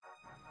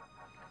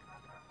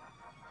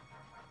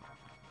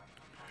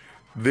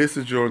This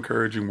is your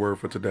encouraging word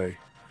for today.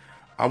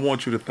 I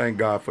want you to thank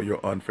God for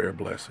your unfair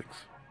blessings.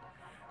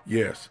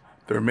 Yes,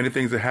 there are many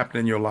things that happen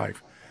in your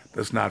life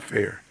that's not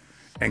fair,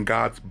 and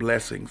God's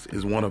blessings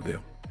is one of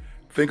them.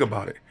 Think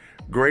about it.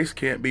 Grace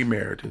can't be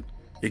merited.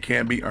 It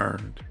can't be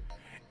earned.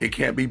 It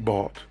can't be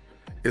bought.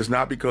 It's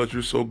not because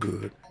you're so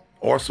good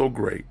or so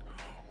great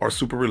or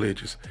super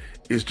religious.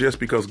 It's just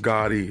because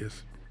God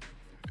is.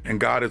 And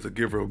God is a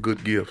giver of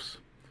good gifts.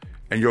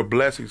 And your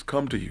blessings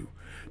come to you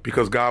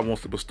because God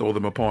wants to bestow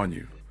them upon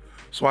you.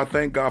 So I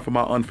thank God for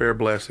my unfair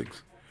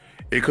blessings.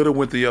 It could have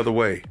went the other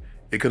way.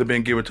 It could have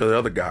been given to the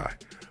other guy,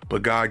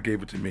 but God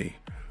gave it to me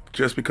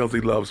just because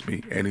he loves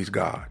me and he's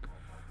God.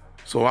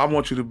 So I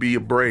want you to be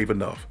brave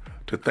enough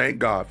to thank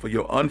God for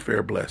your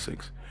unfair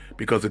blessings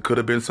because it could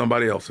have been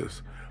somebody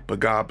else's, but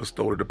God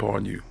bestowed it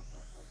upon you.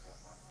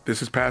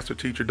 This is Pastor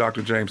Teacher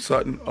Dr. James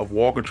Sutton of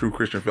Walking True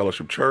Christian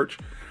Fellowship Church.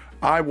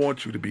 I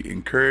want you to be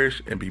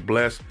encouraged and be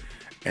blessed,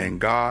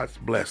 and God's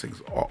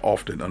blessings are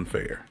often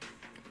unfair.